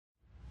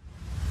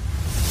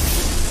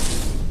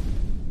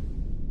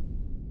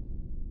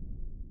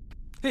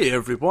Hey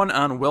everyone,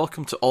 and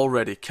welcome to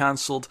Already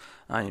Cancelled.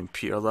 I am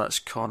Peter, that's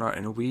Connor,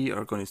 and we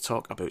are going to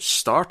talk about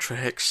Star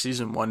Trek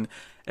Season 1,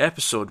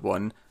 Episode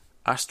 1,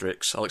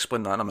 Asterix. I'll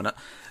explain that in a minute.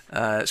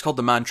 It's called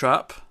The Man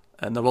Trap,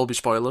 and there will be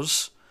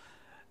spoilers.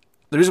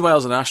 The reason why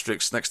there's an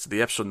asterisk next to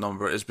the episode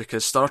number is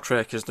because Star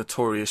Trek is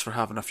notorious for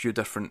having a few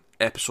different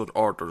episode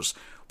orders.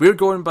 We're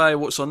going by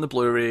what's on the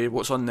Blu-ray,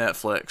 what's on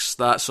Netflix,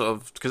 that sort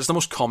of, because it's the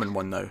most common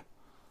one now.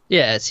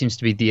 Yeah, it seems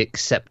to be the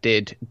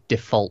accepted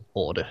default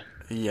order.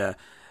 Yeah.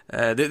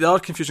 The other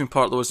confusing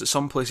part, though, is that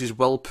some places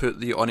will put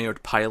the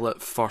unaired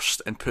pilot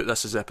first and put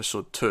this as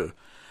episode 2.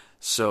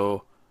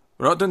 So,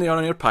 we're not doing the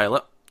unaired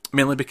pilot,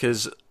 mainly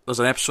because there's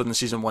an episode in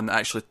season 1 that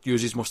actually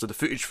uses most of the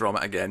footage from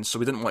it again, so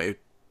we didn't want to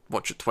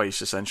watch it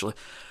twice, essentially.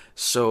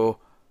 So,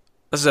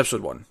 this is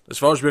episode 1. As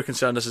far as we're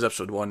concerned, this is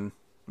episode 1.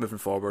 Moving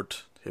forward,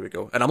 here we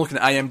go. And I'm looking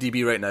at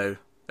IMDb right now,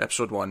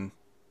 episode 1.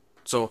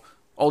 So,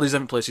 all these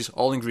different places,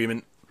 all in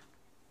agreement.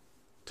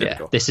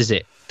 Yeah, this is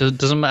it.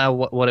 Doesn't matter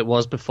what it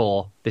was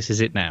before, this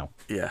is it now.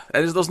 Yeah,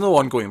 and there's no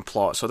ongoing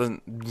plot, so it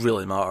doesn't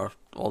really matter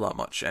all that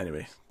much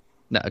anyway.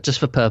 No, just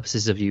for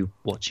purposes of you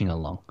watching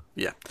along.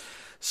 Yeah.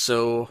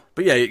 So,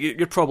 but yeah,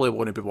 you're probably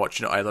going to be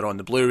watching it either on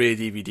the Blu-ray,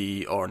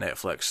 DVD, or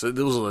Netflix.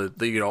 Those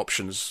are your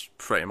options,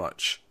 pretty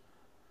much.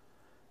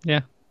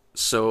 Yeah.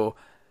 So,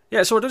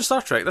 yeah, so we're doing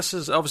Star Trek. This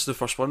is obviously the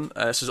first one.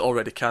 This is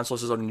Already Cancelled.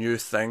 This is our new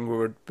thing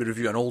where we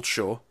review an old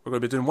show. We're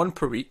going to be doing one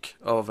per week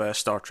of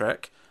Star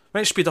Trek.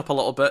 Might speed up a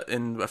little bit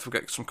if we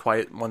get some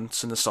quiet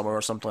months in the summer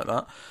or something like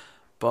that.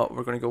 But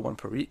we're going to go one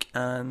per week.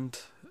 And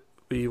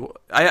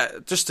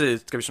just to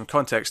give you some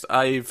context,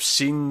 I've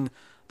seen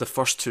the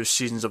first 2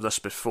 seasons of this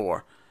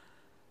before.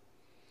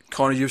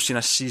 Connor, you've seen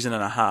a season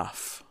and a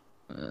half.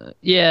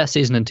 Yeah,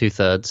 season and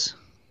 2/3.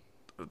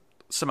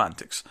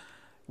 Semantics.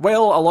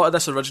 Well, a lot of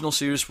this original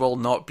series will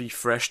not be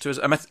fresh to us.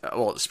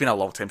 It's been a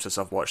long time since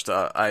I've watched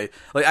it.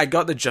 I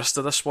got the gist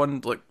of this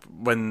one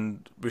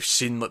when we've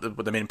seen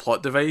the main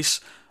plot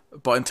device.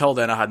 But until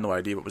then, I had no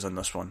idea what was in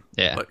this one.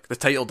 Yeah. The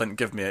title didn't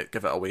give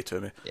it away to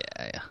me.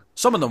 Yeah.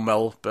 Some of them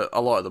will, but a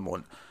lot of them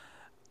won't.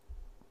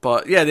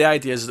 But yeah, the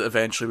idea is that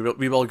eventually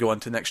we will go on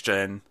to next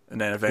gen,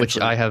 and then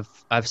eventually. Which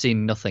I've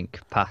seen nothing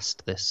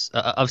past this.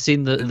 I've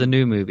seen the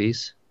new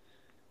movies,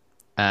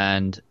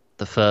 and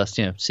the first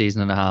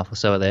season and a half or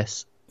so of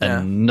this,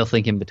 and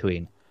nothing in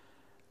between.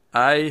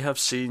 I've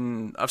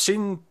seen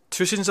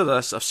 2 seasons of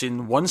this. I've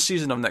seen 1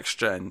 season of Next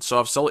Gen, so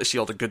I've still to see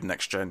all the good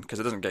Next Gen because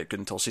it doesn't get good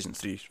until season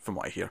 3, from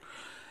what I hear.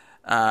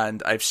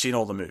 And I've seen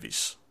all the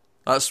movies.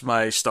 That's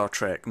my Star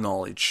Trek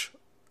knowledge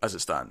as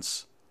it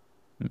stands.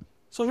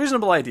 So a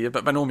reasonable idea,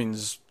 but by no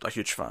means a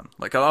huge fan.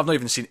 I've not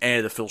even seen any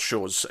of the full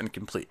shows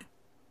incomplete.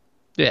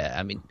 Yeah,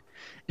 I mean,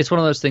 it's one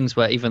of those things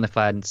where even if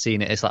I hadn't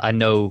seen it, it's like I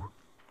know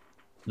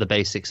the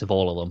basics of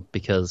all of them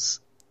because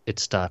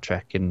it's Star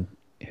Trek, and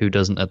who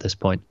doesn't at this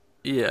point?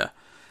 Yeah.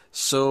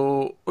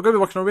 So we're going to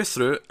be working our way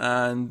through it,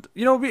 and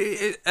it's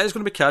going to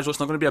be casual. It's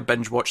not going to be a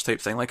binge watch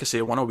type thing. Like I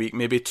say, 1 a week,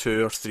 maybe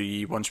 2 or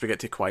 3 once we get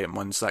to quiet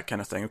months, that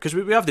kind of thing. Because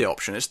we have the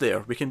option; it's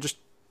there. We can just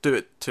do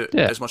it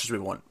as much as we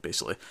want,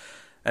 basically.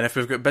 And if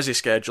we've got busy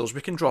schedules,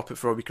 we can drop it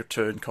for a week or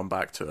 2 and come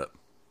back to it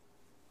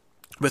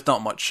with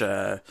not much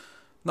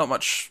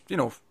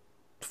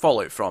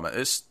fallout from it.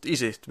 It's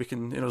easy. We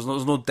can there's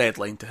no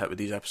deadline to hit with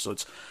these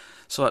episodes,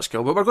 so that's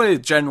cool. But we're going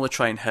to generally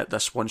try and hit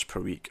this once per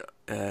week,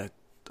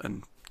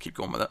 and keep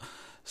going with it.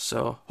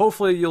 So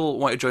hopefully you'll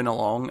want to join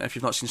along if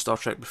you've not seen Star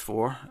Trek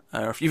before,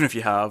 or even if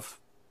you have,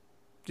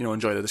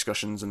 enjoy the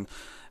discussions. And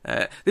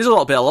these are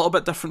a little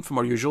bit different from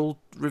our usual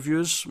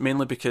reviews,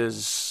 mainly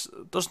because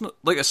there's no,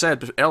 like I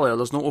said earlier,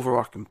 there's no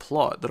overarching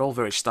plot. They're all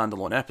very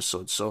standalone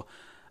episodes, so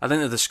I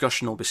think the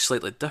discussion will be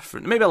slightly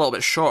different, maybe a little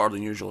bit shorter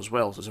than usual as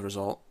well as a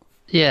result.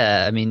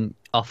 Yeah, I mean,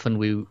 often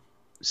we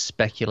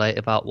speculate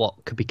about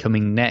what could be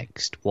coming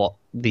next, what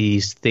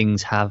these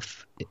things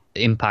have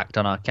impact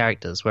on our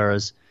characters,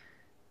 whereas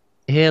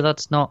here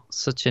that's not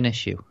such an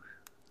issue.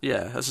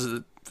 Yeah, this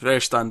is very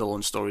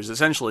standalone stories. They're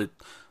essentially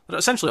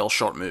all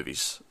short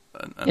movies,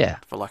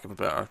 for lack of a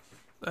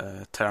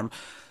better term.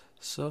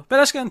 So, but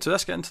let's get into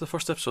the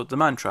first episode, The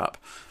Man Trap.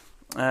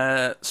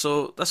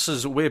 So this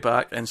is way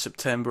back in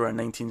September of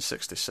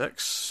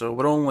 1966. So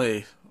we're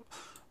only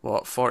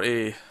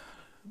 50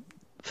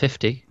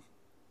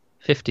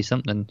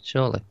 something,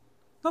 surely.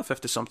 Not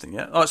 50 something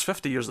yet. Oh, it's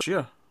 50 years this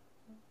year.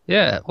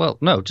 Yeah, well,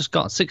 no, just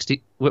got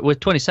 60. We're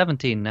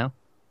 2017 now.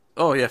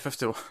 Oh yeah,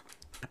 50.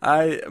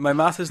 My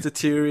math has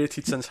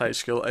deteriorated since high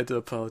school. I do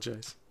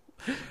apologise.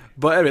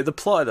 But anyway, the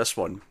plot of this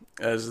one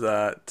is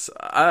that,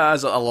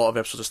 as a lot of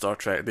episodes of Star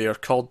Trek, they're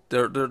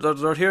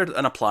here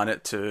on a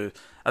planet to,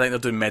 I think they're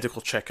doing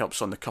medical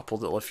checkups on the couple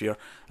that live here,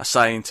 a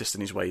scientist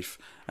and his wife,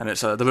 and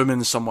it's the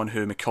woman's someone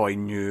who McCoy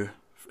knew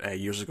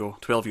years ago,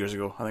 12 years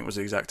ago, I think was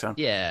the exact term.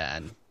 Yeah,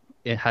 and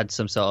it had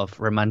some sort of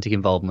romantic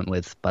involvement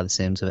with, by the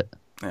seams of it.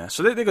 Yeah,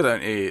 so they go down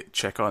to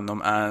check on them,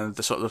 and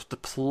the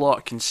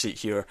plot conceit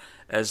here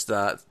is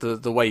that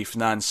the wife,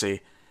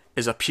 Nancy,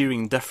 is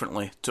appearing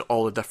differently to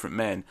all the different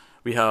men.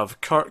 We have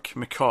Kirk,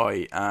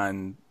 McCoy,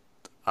 and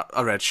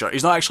a red shirt.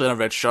 He's not actually in a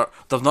red shirt.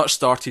 They've not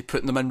started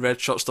putting them in red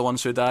shirts, the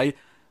ones who die.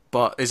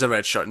 but he's a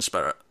red shirt in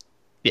spirit.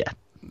 Yeah.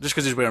 Just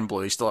because he's wearing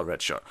blue, he's still a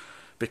red shirt.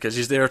 Because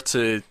he's there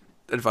to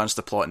advance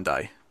the plot and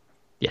die.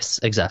 Yes,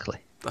 exactly.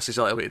 That's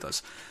exactly what he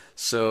does.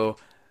 So,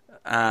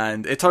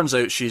 and it turns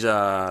out she's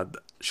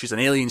an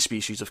alien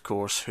species, of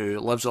course, who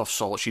lives off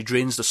salt. She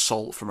drains the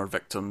salt from her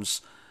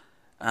victims,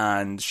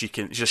 and she's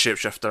a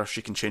shapeshifter.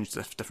 She can change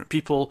to different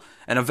people,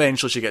 and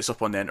eventually she gets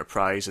up on the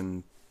Enterprise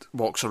and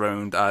walks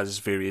around as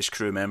various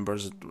crew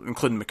members,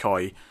 including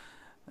McCoy,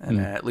 and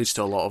it leads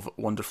to a lot of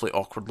wonderfully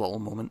awkward little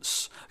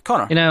moments.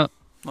 Connor,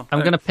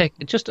 I'm just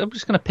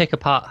gonna pick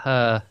apart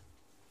her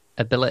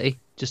ability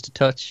just a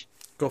touch.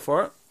 Go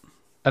for it.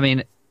 I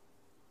mean,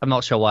 I'm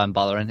not sure why I'm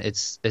bothering.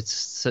 It's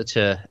such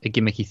a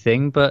gimmicky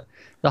thing, but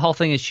the whole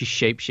thing is she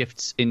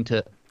shapeshifts into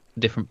a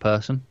different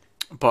person.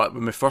 But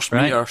when we first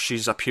meet her,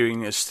 she's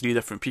appearing as 3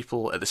 different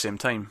people at the same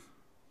time.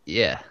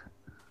 Yeah.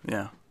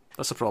 Yeah,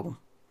 that's a problem.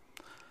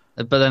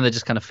 But then they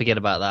just kind of forget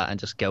about that and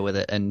just go with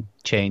it and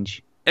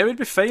change. It would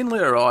be fine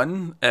later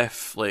on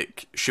if,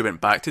 like, she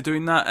went back to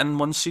doing that in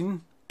one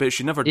scene, but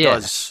she never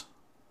does.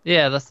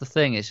 Yeah, that's the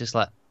thing. It's just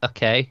like,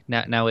 okay,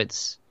 now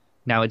it's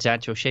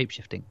actual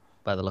shapeshifting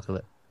by the look of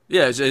it.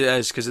 Yeah, it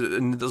is, because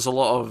there's a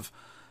lot of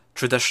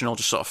traditional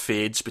just sort of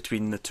fades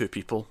between the two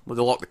people. Well,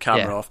 they lock the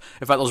camera off.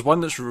 In fact, there's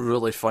one that's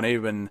really funny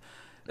when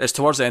it's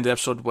towards the end of the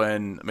episode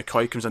when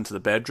McCoy comes into the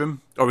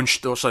bedroom, or when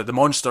the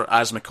monster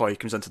as McCoy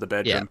comes into the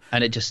bedroom. Yeah,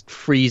 and it just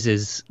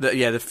freezes.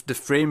 The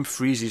frame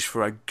freezes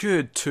for a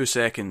good 2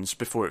 seconds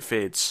before it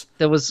fades.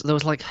 There was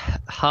like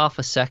half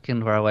a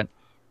second where I went,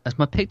 "Is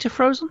my picture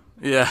frozen?"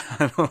 Yeah,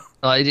 I know.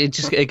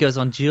 It goes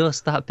on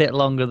just that bit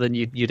longer than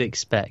you'd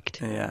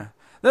expect. Yeah.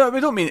 No,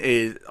 we don't mean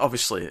to,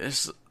 obviously,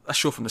 it's a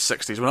show from the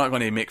 60s. We're not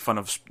going to make fun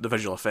of the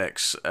visual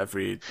effects I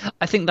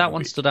think that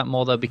one stood out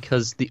more, though,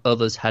 because the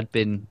others had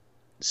been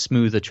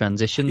smoother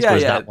transitions,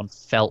 whereas that one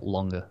felt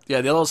longer.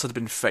 Yeah, the others had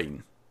been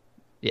fine.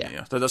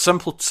 Yeah. They're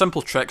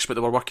simple tricks, but they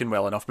were working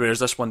well enough, whereas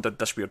this one did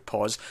this weird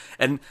pause.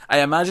 And I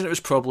imagine it was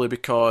probably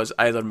because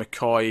either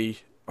McCoy,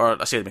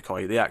 or I say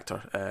McCoy, the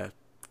actor,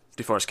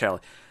 DeForest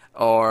Kelly,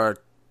 or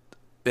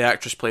the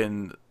actress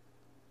playing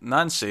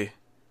Nancy,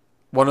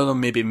 one of them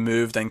maybe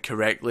moved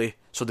incorrectly,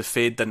 so the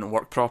fade didn't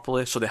work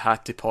properly, so they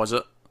had to pause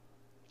it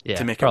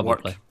to make it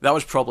work. That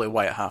was probably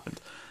why it happened.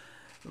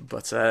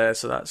 But so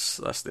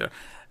that's there.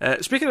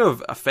 Speaking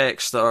of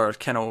effects that are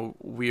kind of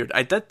weird,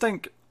 I did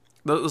think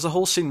there's a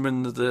whole scene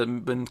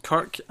when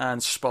Kirk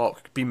and Spock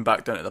beam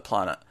back down to the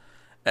planet,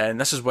 and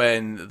this is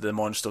when the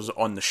monster's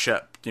on the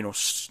ship,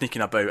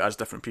 sneaking about as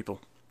different people.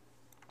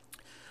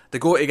 They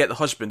go to get the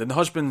husband, and the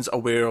husband's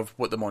aware of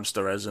what the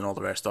monster is and all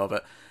the rest of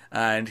it,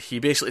 and he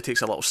basically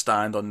takes a little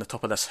stand on the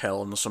top of this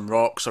hill, and there's some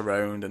rocks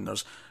around, and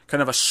there's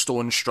kind of a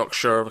stone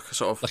structure,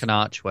 sort of like an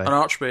archway. An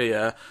archway,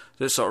 yeah,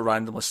 that's sort of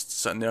randomly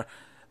sitting there.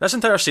 This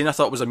entire scene I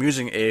thought was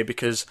amusing,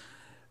 because,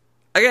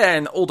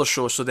 again, older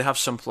shows, so they have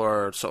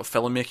simpler sort of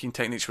filmmaking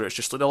techniques where it's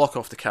just like they lock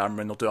off the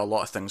camera and they'll do a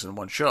lot of things in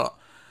one shot.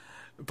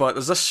 But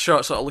there's this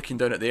shot sort of looking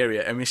down at the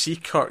area, and we see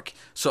Kirk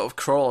sort of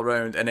crawl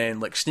around and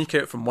then like sneak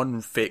out from one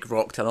fake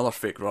rock to another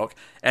fake rock,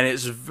 and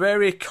it's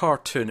very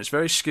cartoon, it's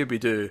very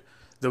Scooby-Doo,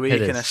 the way he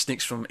kind of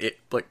sneaks from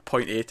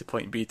point A to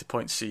point B to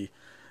point C,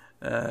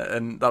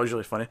 and that was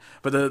really funny.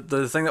 But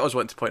the thing that I was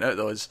wanting to point out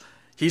though is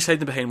he's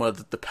hiding behind one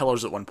of the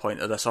pillars at one point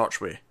of this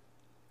archway,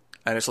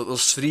 and it's like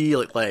there's 3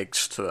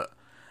 legs to it,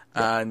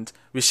 and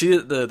we see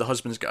that the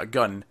husband's got a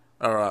gun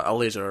or a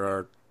laser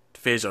or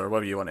phaser or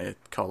whatever you want to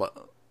call it.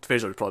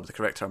 Phaser would probably be the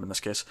correct term in this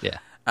case. Yeah.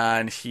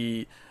 And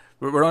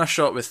we're on a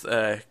shot with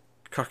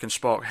Kirk and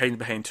Spock hiding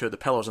behind 2 of the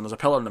pillars, and there's a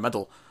pillar in the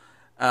middle,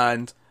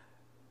 and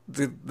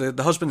the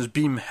husband's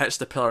beam hits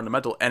the pillar in the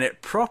middle, and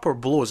it proper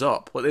blows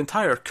up. Like the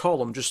entire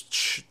column just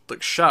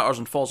shatters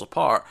and falls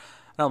apart.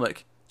 And I'm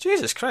like,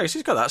 Jesus Christ,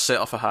 he's got that set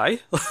off a high.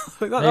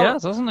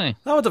 Doesn't he?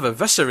 That would have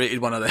eviscerated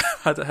one of them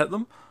had it hit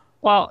them.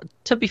 Well,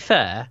 to be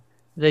fair,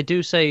 they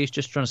do say he's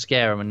just trying to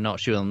scare them and not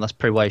shoot them. That's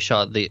pretty why he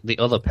shot the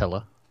other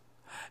pillar.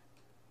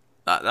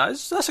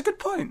 That's a good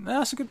point.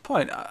 That's a good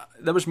point.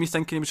 That was me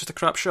thinking he was just a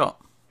crap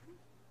shot.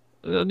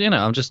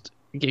 I'm just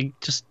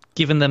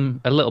giving them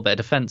a little bit of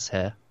defence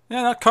here.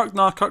 Yeah,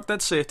 Kirk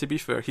did say, to be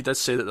fair, he did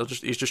say that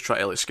he's just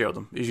trying to scare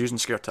them. He's using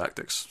scare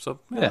tactics. So,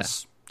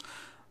 that's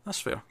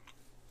fair.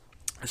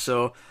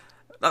 So,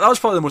 that was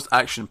probably the most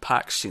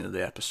action-packed scene of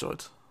the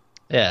episode.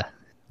 Yeah,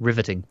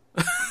 riveting.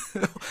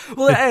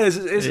 Well, it is.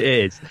 It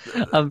is.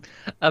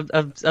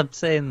 I'm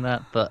saying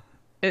that, but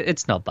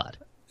it's not bad.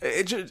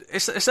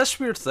 It's this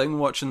weird thing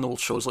watching old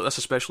shows like this,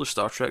 especially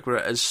Star Trek, where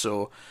it is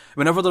so.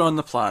 Whenever they're on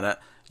the planet,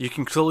 you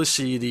can clearly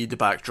see the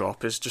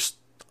backdrop is just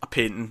a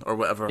painting or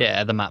whatever.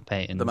 Yeah, the map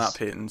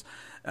paintings.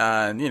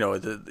 And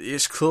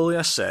it's clearly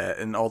a set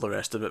and all the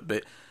rest of it.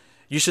 But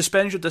you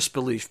suspend your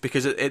disbelief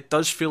because it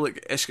does feel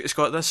like it's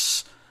got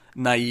this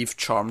naive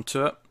charm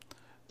to it.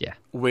 Yeah,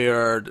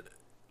 where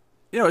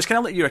it's kind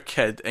of like you're a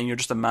kid and you're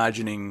just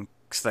imagining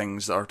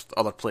things that are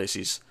other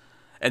places.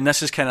 And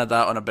this is kind of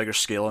that on a bigger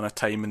scale in a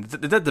time, and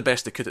they did the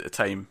best they could at the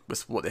time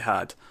with what they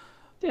had.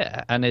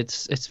 Yeah, and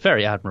it's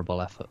very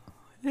admirable effort.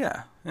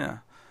 Yeah.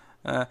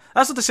 That's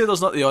not to say there's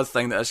not the odd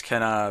thing that is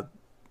kind of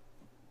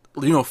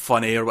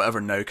funny or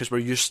whatever now because we're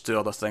used to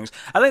other things.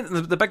 I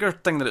think the bigger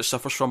thing that it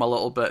suffers from a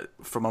little bit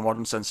from a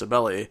modern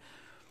sensibility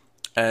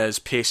is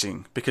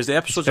pacing, because the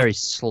episodes It's very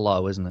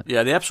slow, isn't it?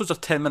 the episodes are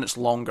 10 minutes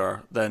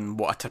longer than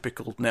what a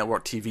typical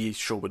network TV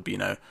show would be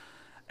now,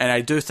 and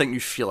I do think you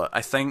feel it.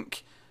 I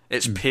think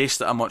it's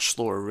paced at a much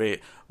slower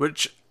rate,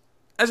 which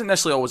isn't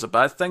necessarily always a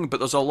bad thing, but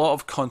there's a lot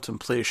of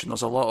contemplation.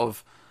 There's a lot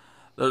of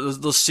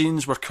there's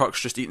scenes where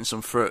Kirk's just eating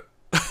some fruit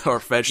or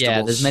vegetables.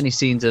 Yeah, there's many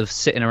scenes of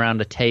sitting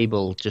around a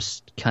table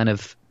just kind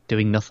of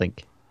doing nothing.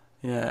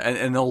 Yeah,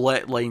 and they'll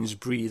let lines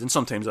breathe, and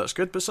sometimes that's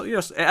good, but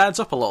it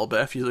adds up a little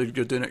bit if you're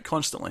doing it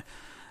constantly.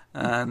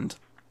 And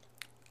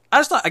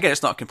it's not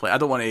a complaint. I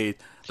don't want to.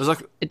 There's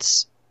like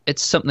it's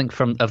something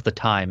of the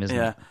time, isn't it?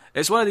 Yeah,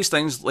 it's one of these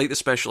things like the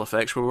special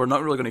effects where we're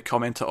not really going to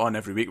comment it on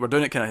every week. We're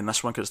doing it kind of in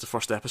this one because it's the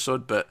first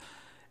episode, but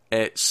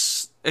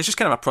it's just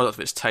kind of a product of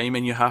its time,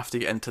 and you have to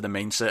get into the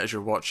mindset as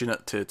you're watching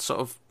it to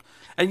sort of.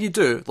 And you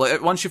do,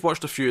 like, once you've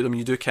watched a few of them,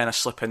 you do kind of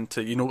slip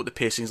into, what the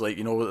pacing's like,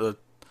 what the.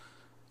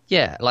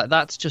 Yeah, like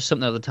that's just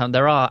something of the time.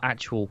 There are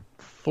actual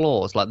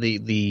flaws, like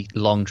the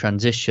long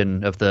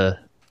transition of the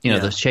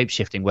the shape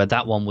shifting, where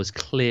that one was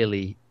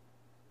clearly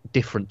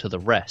different to the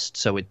rest,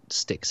 so it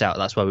sticks out.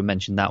 That's why we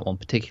mentioned that one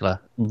particular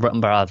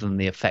rather than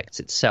the effects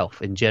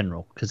itself in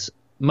general, because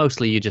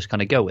mostly you just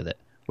kind of go with it,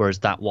 whereas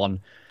that one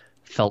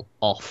felt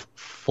off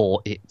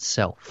for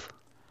itself.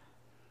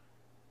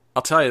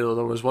 I'll tell you though,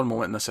 there was one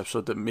moment in this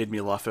episode that made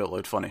me laugh out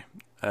loud funny.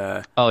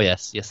 Oh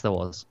yes, there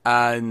was.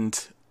 And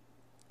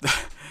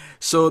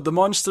so the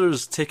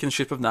monster's taking the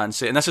shape of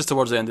Nancy, and this is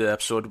towards the end of the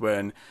episode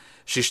when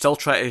she's still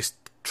trying to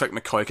trick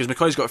McCoy, because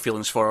McCoy's got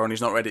feelings for her and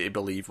he's not ready to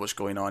believe what's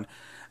going on,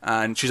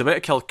 and she's about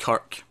to kill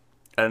Kirk,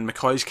 and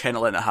McCoy's kind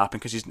of letting it happen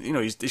because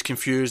he's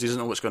confused, he doesn't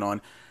know what's going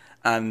on,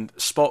 and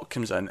Spock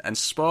comes in, and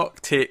Spock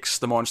takes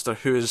the monster,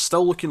 who is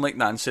still looking like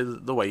Nancy,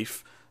 the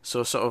wife,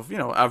 so sort of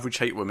average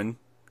height woman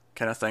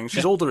kind of thing.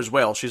 She's older as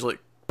well. She's like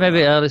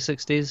maybe early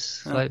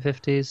 60s, late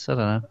 50s. I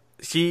don't know.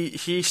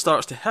 He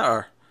starts to hit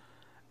her,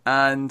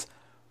 and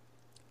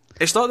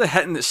it's not the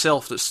hitting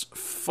itself that's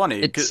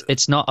funny.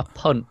 It's not a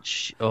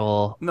punch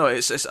or no.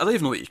 It's I don't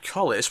even know what you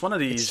call it. It's one of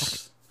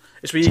these.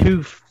 It's like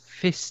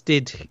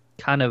two-fisted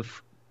kind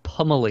of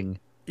pummeling.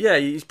 Yeah,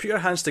 you put your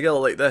hands together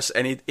like this,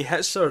 and he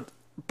hits her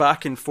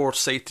back and forth,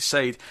 side to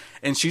side,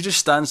 and she just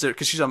stands there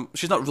because she's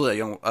not really a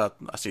young. I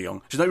say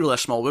young. She's not really a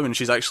small woman.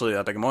 She's actually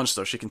a big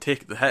monster. She can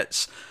take the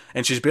hits,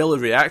 and she's barely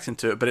reacting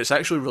to it. But it's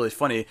actually really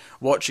funny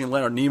watching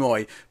Leonard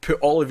Nimoy put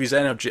all of his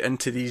energy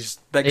into these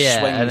big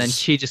swings. And then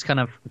she just kind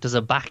of does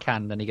a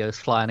backhand, and he goes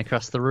flying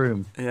across the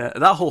room. Yeah,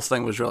 that whole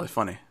thing was really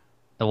funny.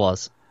 It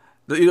was.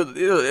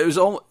 It was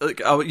almost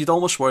like you'd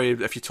almost worry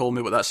if you told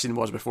me what that scene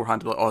was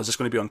beforehand. Like, oh, is this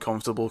going to be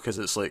uncomfortable because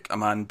it's like a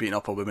man beating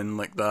up a woman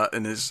like that?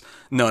 And it's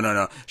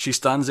no. She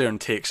stands there and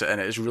takes it,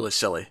 and it is really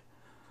silly.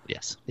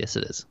 Yes,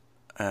 it is.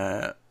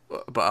 But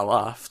I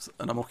laughed,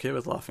 and I'm okay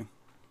with laughing.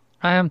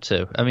 I am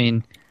too. I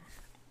mean,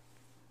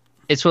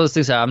 it's one of those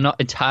things that I'm not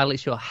entirely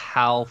sure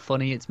how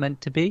funny it's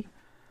meant to be.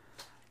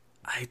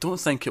 I don't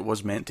think it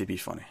was meant to be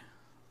funny.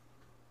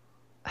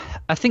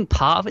 I think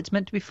part of it's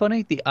meant to be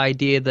funny. The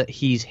idea that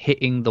he's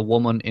hitting the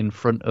woman in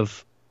front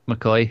of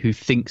McCoy who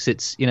thinks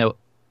it's,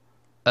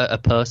 a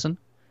person.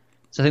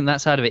 So I think that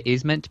side of it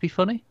is meant to be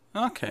funny.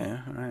 Okay,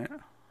 right.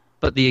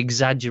 But the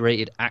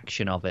exaggerated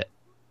action of it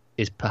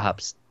is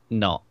perhaps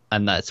not.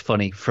 And that's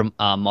funny from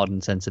our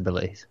modern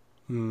sensibilities.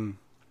 Now,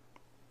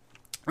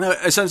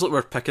 it sounds like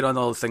we're picking on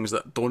all the things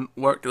that don't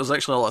work. There's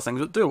actually a lot of things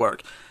that do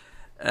work.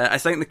 I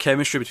think the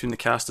chemistry between the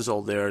cast is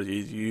all there.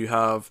 You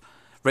have...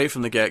 Right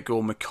from the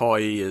get-go,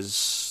 McCoy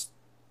is,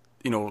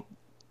 bantering.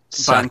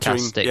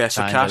 Sarcastic. Yeah,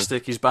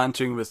 sarcastic. He's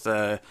bantering with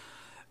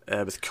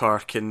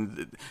Kirk,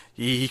 and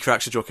he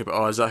cracks a joke about,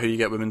 oh, is that who you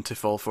get women to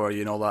fall for you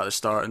and all that at the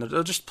start? And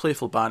they're just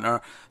playful banter.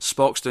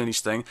 Spock's doing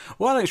his thing.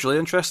 What I think is really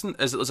interesting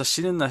is that there's a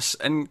scene in this,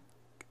 and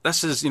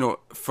this is,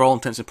 for all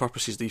intents and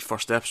purposes, the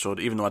first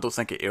episode, even though I don't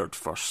think it aired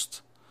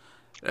first.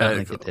 I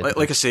don't think it did.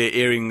 Like I say,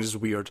 airing's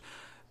weird.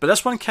 But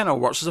this one kind of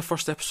works as a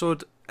first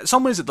episode. In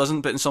some ways it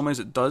doesn't, but in some ways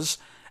it does.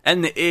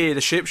 In the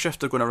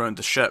shapeshifter going around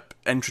the ship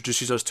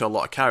introduces us to a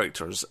lot of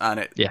characters, and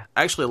it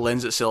actually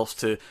lends itself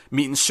to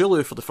meeting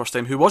Sulu for the first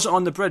time, who wasn't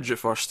on the bridge at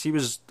first. He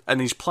was in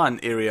his plant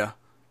area,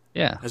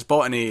 his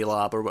botany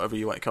lab, or whatever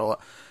you want to call it.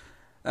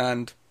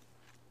 And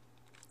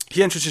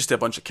he introduces to a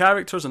bunch of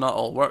characters, and that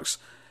all works.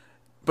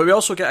 But we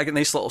also get a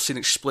nice little scene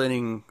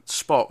explaining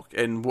Spock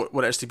and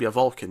what it is to be a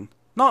Vulcan.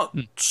 Not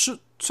to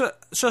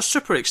a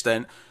super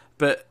extent,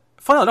 but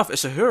funnily enough,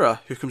 it's Uhura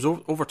who comes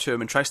over to him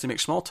and tries to make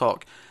small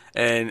talk,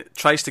 and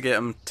tries to get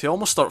him to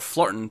almost start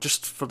flirting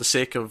just for the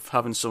sake of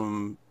having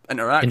some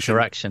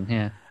interaction.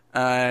 Yeah.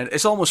 And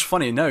it's almost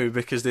funny now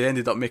because they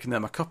ended up making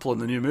them a couple in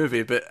the new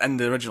movie, but in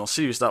the original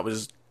series that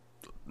was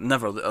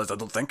never, I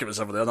don't think it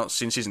was ever there. I've not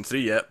seen season 3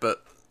 yet,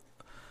 but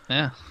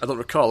yeah, I don't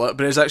recall it.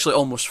 But it's actually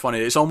almost funny.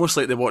 It's almost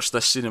like they watched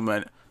this scene and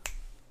went,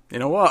 you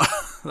know what,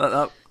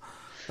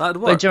 that'd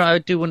work. But I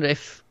do wonder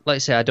if, like I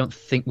say,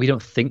 we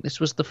don't think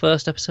this was the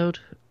first episode.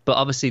 But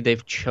obviously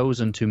they've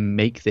chosen to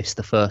make this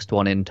the first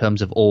one in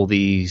terms of all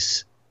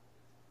these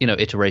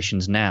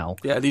iterations now.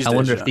 Yeah, I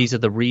wonder if these are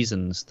the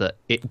reasons that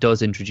it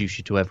does introduce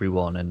you to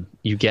everyone, and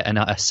you get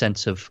a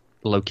sense of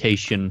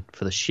location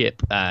for the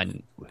ship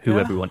and who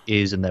everyone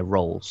is and their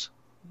roles.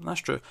 That's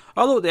true.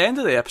 Although at the end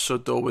of the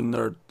episode, though, when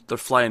they're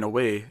flying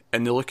away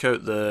and they look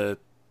out their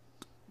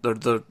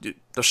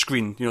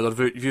screen, their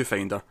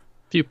viewfinder,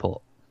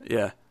 viewport.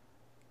 Yeah,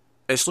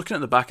 it's looking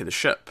at the back of the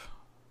ship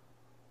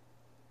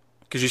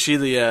because you see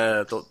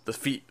the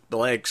feet, the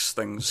legs,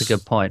 things. That's a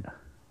good point.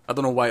 I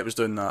don't know why it was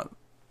doing that.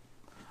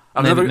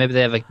 Maybe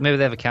they have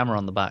a camera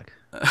on the back.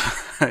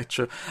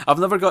 True. I've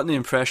never gotten the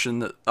impression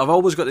that I've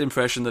always got the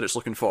impression that it's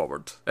looking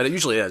forward, and it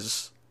usually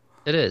is.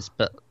 It is,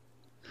 but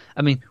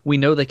I mean, we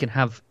know they can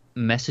have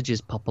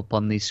messages pop up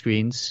on these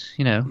screens,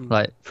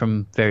 like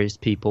from various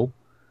people.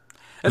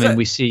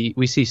 We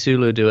see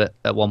Sulu do it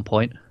at one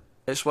point.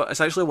 It's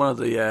actually one of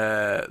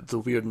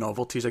the weird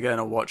novelties again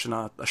of watching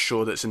a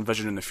show that's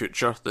envisioning the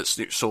future that's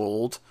so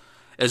old.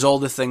 Is all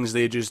the things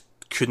they just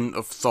couldn't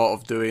have thought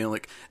of doing,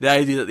 like the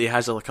idea that he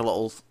has a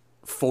little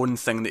phone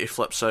thing that he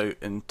flips out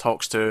and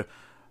talks to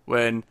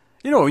when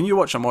you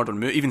watch a modern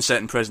movie, even set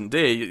in present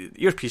day,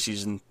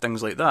 earpieces and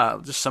things like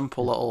that, just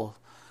simple little,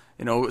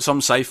 some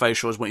sci-fi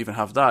shows won't even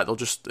have that.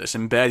 It's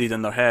embedded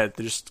in their head.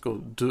 They just go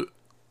do.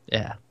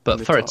 Yeah,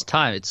 but for its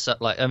time, it's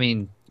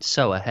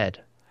so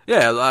ahead.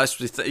 Yeah, you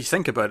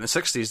think about it. In the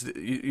 60s,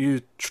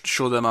 you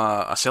show them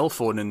a cell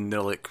phone and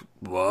they're like,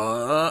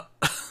 what?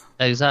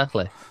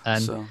 Exactly.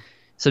 And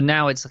so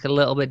now it's a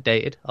little bit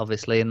dated,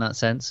 obviously, in that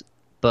sense.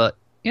 But,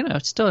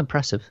 it's still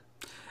impressive.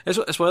 It's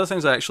one of the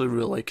things I actually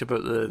really like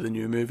about the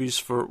new movies,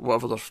 for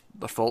whatever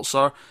their faults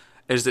are,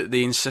 is that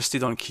they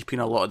insisted on keeping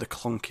a lot of the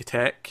clunky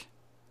tech,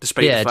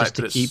 despite the fact just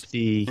to keep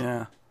the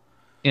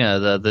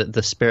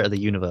spirit of the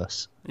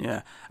universe.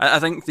 Yeah, I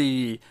think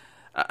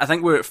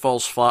where it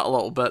falls flat a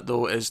little bit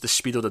though is the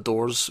speed of the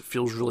doors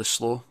feels really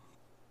slow.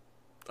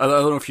 I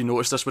don't know if you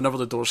noticed this. Whenever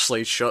the doors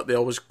slide shut, they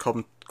always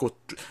go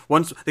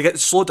once they get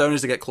slow down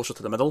as they get closer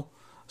to the middle.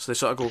 So they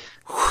sort of go.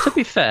 To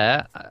be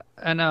fair,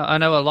 I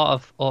know a lot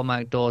of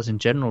automatic doors in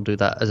general do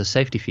that as a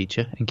safety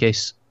feature in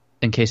case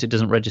it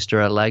doesn't register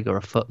a leg or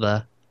a foot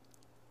there,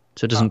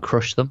 so it doesn't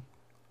crush them.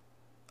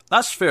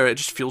 That's fair. It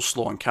just feels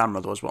slow on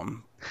camera, though, is what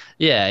I'm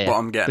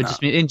getting but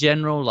just in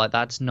general,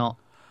 that's not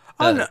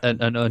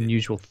an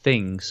unusual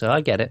thing. So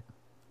I get it.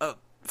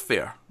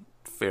 Fair,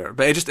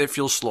 but it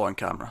feels slow on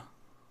camera.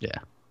 Yeah.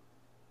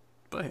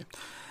 But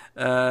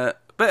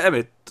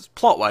anyway,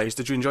 plot-wise,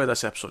 did you enjoy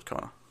this episode,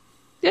 Connor?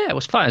 Yeah, it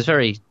was fine. It was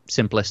very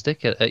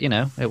simplistic.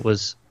 It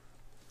was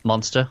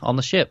monster on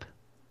the ship.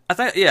 I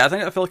think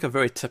it felt like a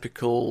very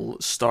typical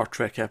Star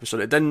Trek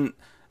episode. It didn't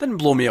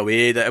blow me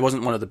away. It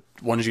wasn't one of the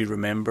ones you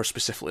remember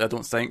specifically, I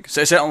don't think.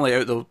 So it's certainly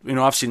out the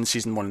I've seen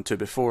season 1 and 2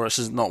 before. This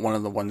is not one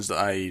of the ones that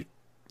I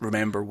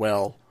remember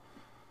well.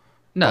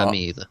 No,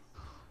 me either.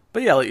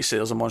 But yeah, like you say,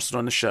 there's a monster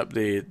on the ship.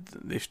 They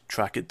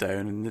track it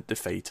down and they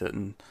fight it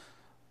and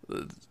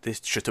they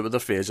shoot it with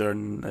their phaser,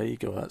 and there you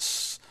go.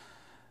 That's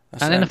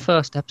in the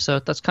first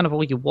episode, that's kind of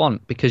all you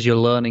want, because you're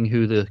learning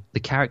who the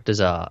characters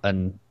are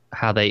and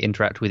how they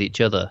interact with each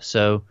other.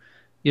 So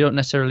you don't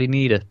necessarily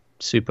need a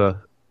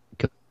super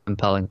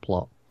compelling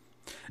plot.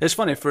 It's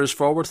funny, for as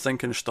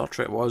forward-thinking Star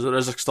Trek was, there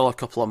is still a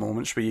couple of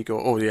moments where you go,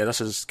 oh yeah,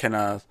 this is kind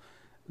of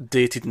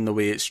dated in the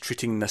way it's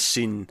treating this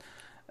scene.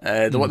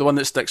 The one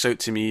that sticks out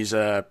to me is,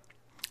 not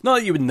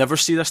that you would never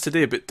see this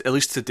today, but at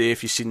least today,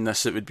 if you've seen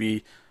this, it would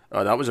be,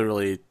 oh, that was a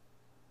really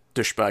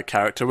douchebag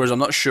character, whereas I'm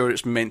not sure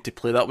it's meant to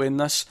play that way in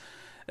this.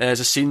 There's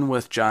a scene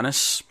with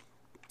Janice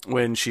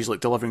when she's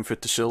delivering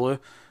food to Sulu,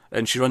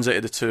 and she runs out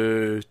of the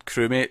two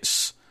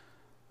crewmates,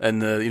 and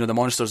the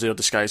monster's there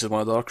disguised as one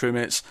of the other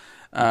crewmates,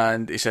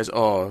 and he says,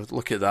 "Oh,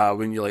 look at that!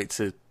 Wouldn't you like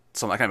to?"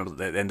 Something I can't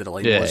remember what the end of the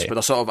line was, but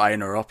they're sort of eyeing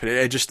her up, and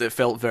it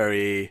felt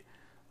very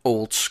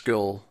old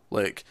school,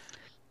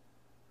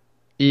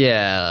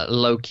 yeah,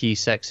 low key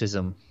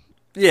sexism.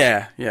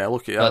 Yeah,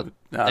 look at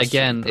that.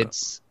 Again,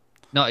 it's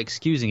not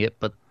excusing it,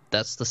 but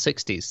that's the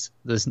 60s.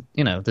 There's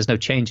no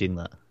changing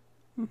that.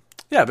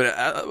 Yeah,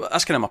 but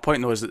that's kind of my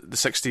point, though, is that the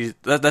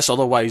 60s, this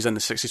otherwise in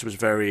the 60s was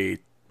very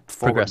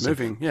forward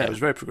moving. Yeah, it was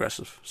very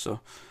progressive. So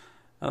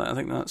I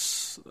think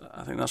that's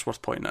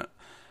worth pointing out.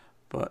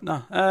 But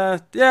no,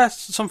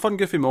 some fun,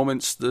 goofy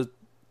moments. The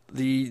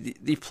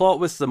plot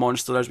with the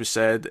monster, as we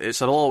said,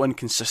 it's a little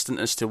inconsistent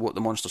as to what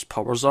the monster's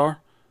powers are.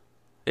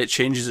 It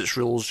changes its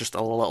rules just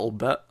a little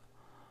bit.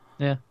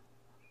 Yeah.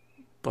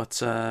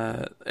 But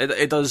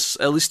it does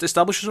at least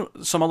establish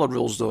some other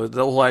rules, though.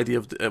 The whole idea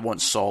of it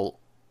wants salt.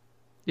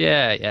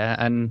 Yeah,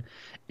 and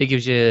it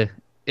gives you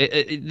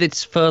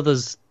it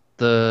furthers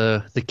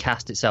the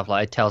cast itself.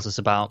 It tells us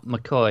about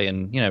McCoy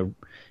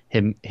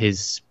and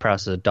his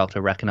prowess as a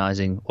doctor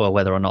recognizing or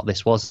whether or not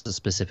this was a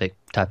specific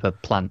type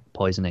of plant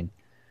poisoning.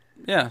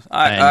 Yeah,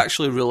 I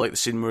actually really like the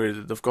scene where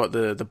they've got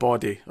the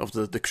body of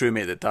the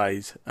crewmate that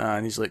died,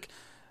 and he's like,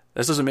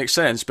 "This doesn't make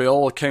sense. By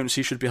all accounts,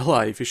 he should be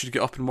alive. He should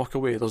get up and walk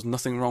away. There's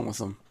nothing wrong with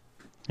him."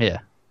 Yeah,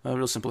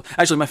 real simple.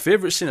 Actually, my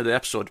favourite scene of the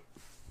episode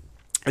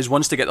is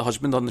once they get the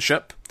husband on the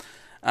ship,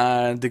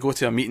 and they go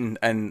to a meeting,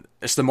 and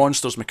it's the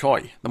monster's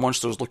McCoy. The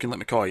monster's looking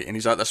like McCoy, and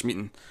he's at this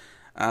meeting,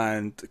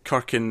 and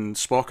Kirk and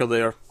Spock are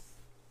there,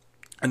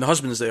 and the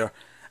husband's there,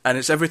 and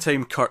it's every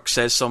time Kirk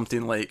says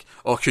something like,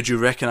 "Oh, could you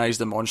recognise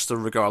the monster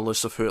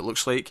regardless of who it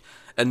looks like?"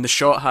 And the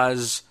shot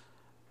has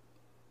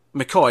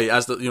McCoy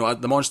as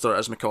the monster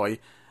as McCoy,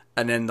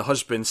 and then the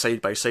husband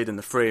side by side in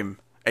the frame,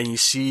 and you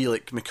see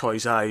like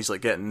McCoy's eyes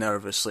like getting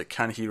nervous, like,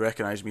 can he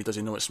recognise me? Does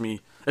he know it's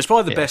me? It's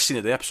probably the best scene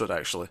of the episode,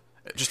 actually.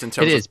 Just in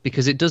terms it is,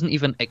 because it doesn't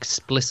even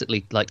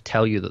explicitly like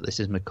tell you that this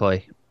is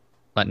McCoy,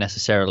 like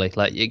necessarily.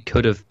 Like it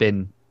could have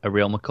been a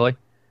real McCoy,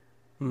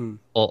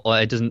 or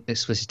it doesn't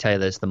explicitly tell you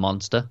that it's the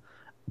monster.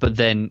 But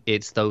then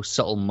it's those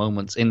subtle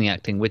moments in the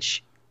acting,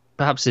 which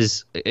perhaps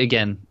is,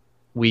 again,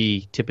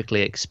 we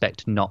typically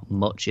expect not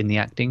much in the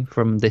acting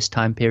from this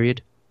time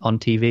period on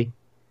TV.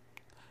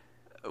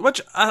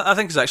 Which I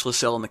think is actually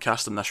selling the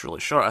cast in this really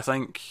short, I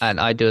think. And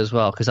I do as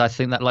well, because I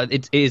think that like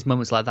it is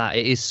moments like that.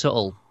 It is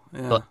subtle,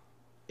 but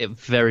it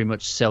very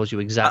much sells you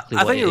exactly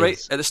what it is. I think you're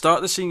right. At the start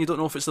of the scene, you don't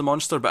know if it's the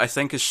monster, but I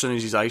think as soon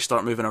as his eyes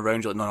start moving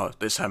around, you're like, no,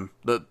 it's him.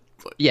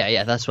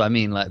 Yeah, that's what I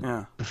mean. Like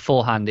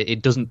beforehand,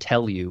 it doesn't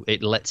tell you.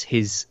 It lets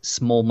his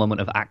small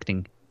moment of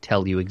acting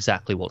tell you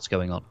exactly what's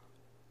going on.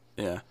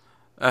 Yeah.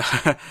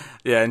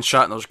 Yeah, and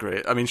Shatner's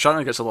great. I mean,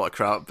 Shatner gets a lot of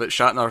crap, but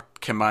Shatner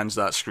commands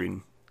that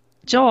screen.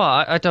 Do you know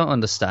what? I don't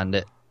understand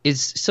it.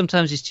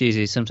 Sometimes he's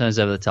cheesy, sometimes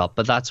over the top,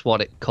 but that's what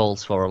it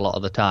calls for a lot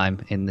of the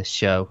time in this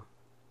show.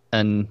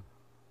 And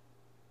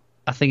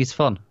I think it's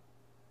fun.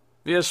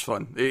 He is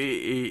fun.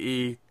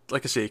 He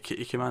like I say,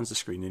 he commands the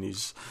screen, and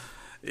his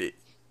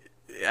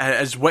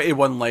witty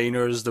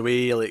one-liners, the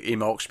way like he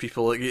mocks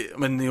people. Like,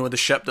 when the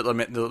ship that they're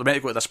meant to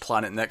go to this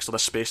planet next, or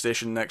this space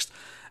station next,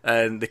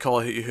 and they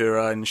call her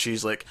Uhura, and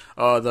she's like,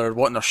 "Oh, they're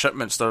wanting their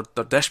shipments. They're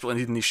desperately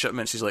needing these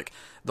shipments." He's like,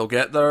 "They'll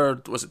get their,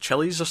 was it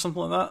chilies or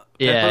something like that?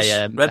 Peppers?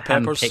 Yeah, red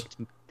peppers, hand-picked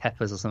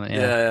peppers or something."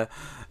 Yeah.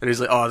 And he's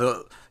like,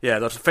 "Oh, they're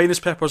the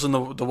finest peppers in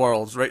the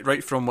world,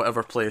 right from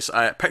whatever place.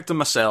 I picked them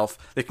myself.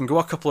 They can go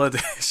a couple of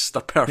days.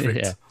 They're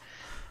perfect." Yeah,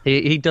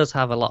 he does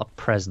have a lot of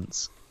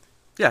presence.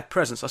 Yeah,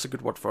 presence. That's a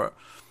good word for it.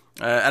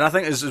 And I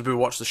think as we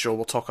watch the show,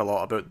 we'll talk a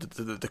lot about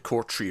the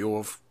core trio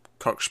of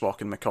Kirk, Spock,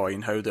 and McCoy,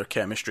 and how their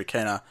chemistry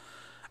kind of.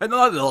 And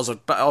there's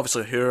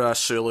obviously Uhura,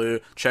 Sulu,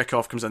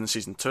 Chekhov comes in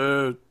season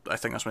 2. I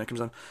think that's when he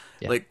comes in.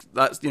 Yeah. Like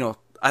that's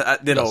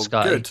they're all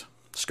Scotty. good.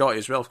 Scotty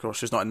as well, of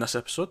course, who's not in this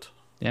episode.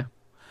 Yeah.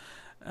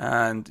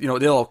 And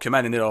they all come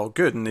in and they're all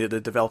good, and they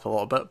develop a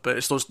little bit. But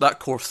it's that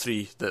core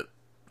 3 that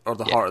are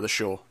the heart of the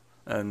show,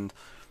 and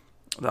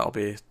that'll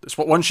be. It's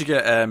what once you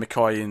get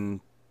McCoy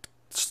and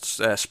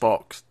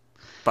Spock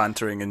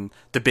bantering and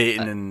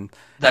debating, and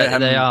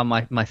they are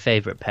my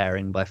favourite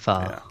pairing by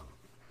far. Yeah.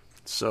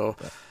 So,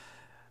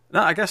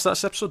 I guess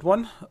that's episode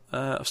 1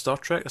 of Star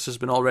Trek. This has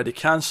been already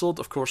cancelled.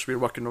 Of course, we're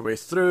working our way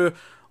through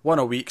one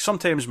a week,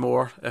 sometimes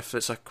more if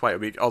it's a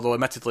quiet week. Although,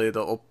 admittedly,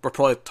 we're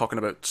probably talking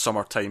about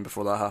summertime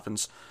before that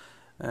happens.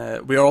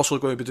 We are also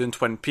going to be doing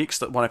Twin Peaks.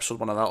 That episode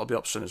 1 of that will be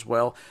up soon as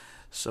well.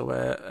 So,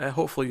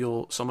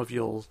 hopefully, some of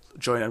you'll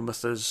join in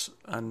with us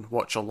and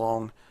watch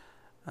along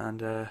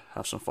and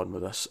have some fun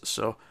with this.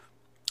 So.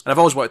 And I've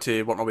always wanted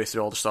to work my way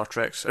through all the Star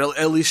Treks, or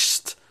at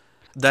least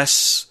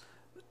this,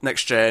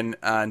 Next Gen,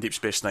 and Deep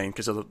Space Nine,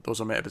 because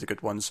those are meant to be the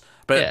good ones.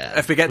 But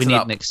if we get to that, we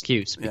need an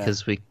excuse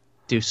because we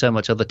do so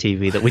much other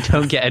TV that we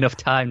don't get enough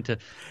time to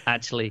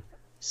actually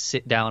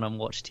sit down and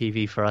watch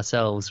TV for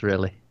ourselves,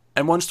 really.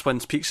 And once Twin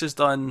Peaks is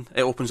done,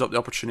 it opens up the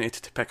opportunity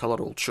to pick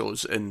other old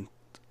shows and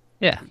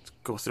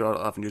go through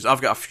other avenues.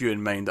 I've got a few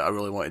in mind that I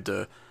really want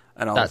to do.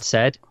 And that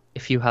said,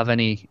 if you have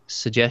any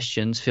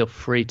suggestions, feel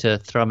free to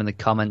throw them in the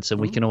comments,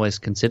 and we can always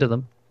consider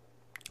them.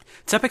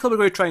 Typically, we're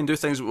going to try and do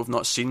things that we've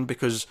not seen,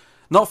 because,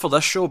 not for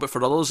this show, but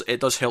for others, it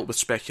does help with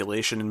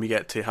speculation, and we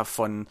get to have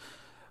fun.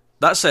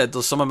 That said,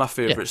 there's some of my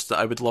favourites that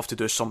I would love to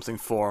do something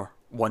for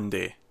one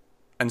day,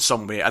 in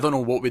some way. I don't know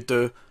what we'd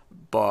do,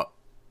 but...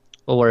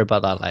 We'll worry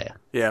about that later.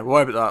 Yeah, we'll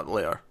worry about that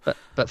later.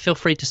 But feel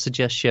free to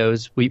suggest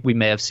shows. We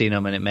may have seen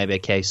them, and it may be a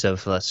case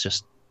of, that's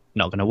just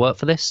not going to work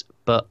for this,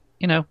 but,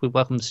 we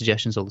welcome the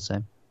suggestions all the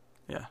same.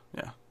 Yeah.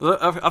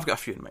 I've got a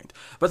few in mind.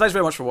 But thanks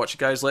very much for watching,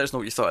 guys. Let us know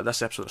what you thought of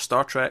this episode of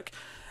Star Trek.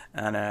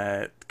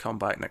 And come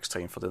back next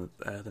time for the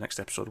next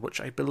episode,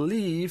 which I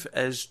believe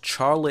is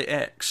Charlie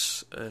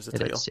X is the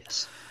title. It is,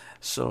 yes.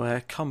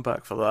 So come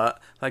back for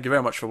that. Thank you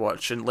very much for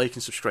watching. Like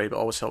and subscribe. It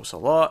always helps a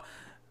lot.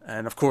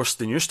 And of course,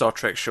 the new Star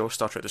Trek show,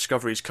 Star Trek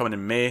Discovery, is coming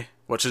in May,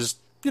 which is,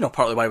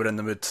 partly why we're in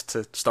the mood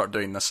to start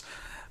doing this.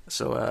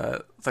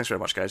 So thanks very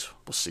much, guys.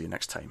 We'll see you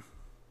next time.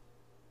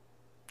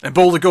 And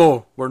boldly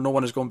go where no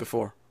one has gone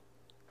before.